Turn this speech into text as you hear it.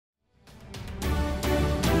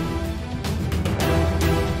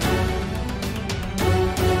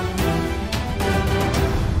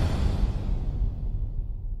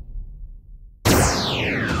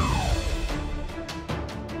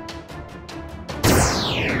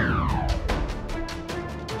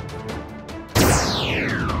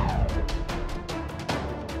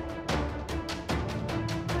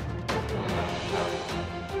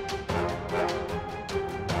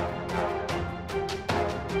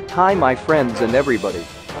Hi my friends and everybody.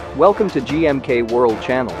 Welcome to GMK World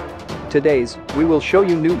Channel. Today's, we will show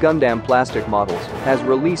you new Gundam plastic models as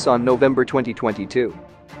release on November 2022.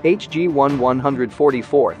 HG1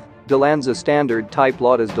 144th, Dilanza Standard Type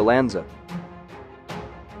Lauda's Dilanza.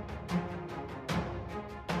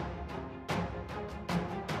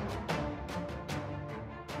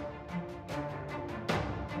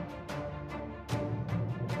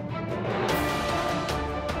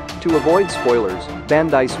 To avoid spoilers,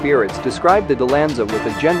 Bandai Spirits described the Dilanza with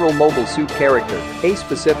a general mobile suit character, a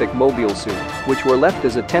specific mobile suit, which were left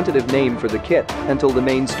as a tentative name for the kit until the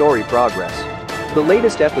main story progress. The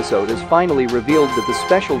latest episode has finally revealed that the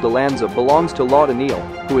special Dilanza belongs to Lauda Neill,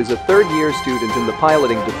 who is a third-year student in the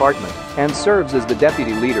piloting department and serves as the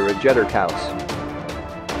deputy leader at Jeturk House.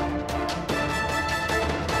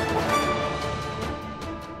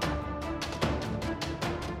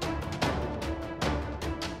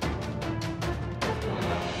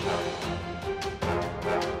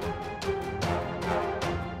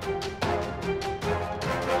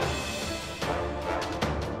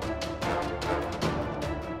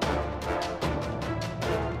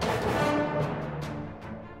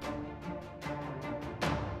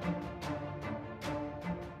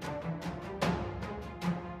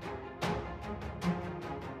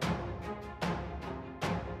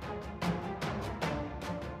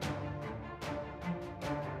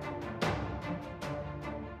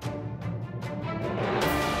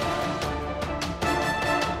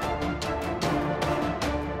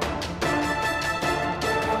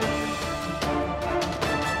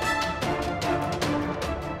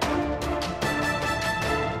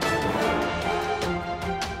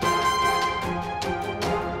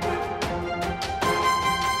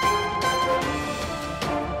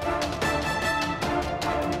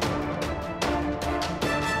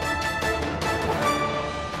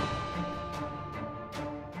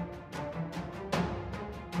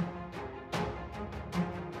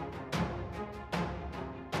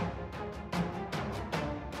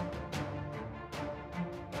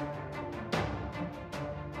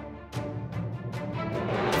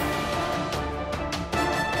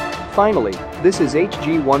 Finally, this is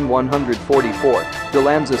HG1 144,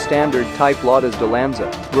 Dilanza Standard Type Lauda's Dilanza,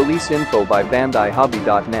 release info by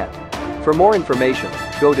BandaiHobby.net. For more information,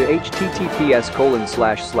 go to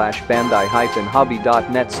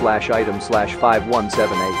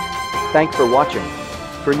https://bandaiHobby.net/item/5178. Thanks for watching.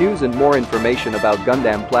 For news and more information about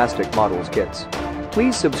Gundam plastic models kits,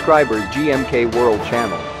 please subscribe our GMK World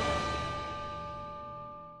Channel.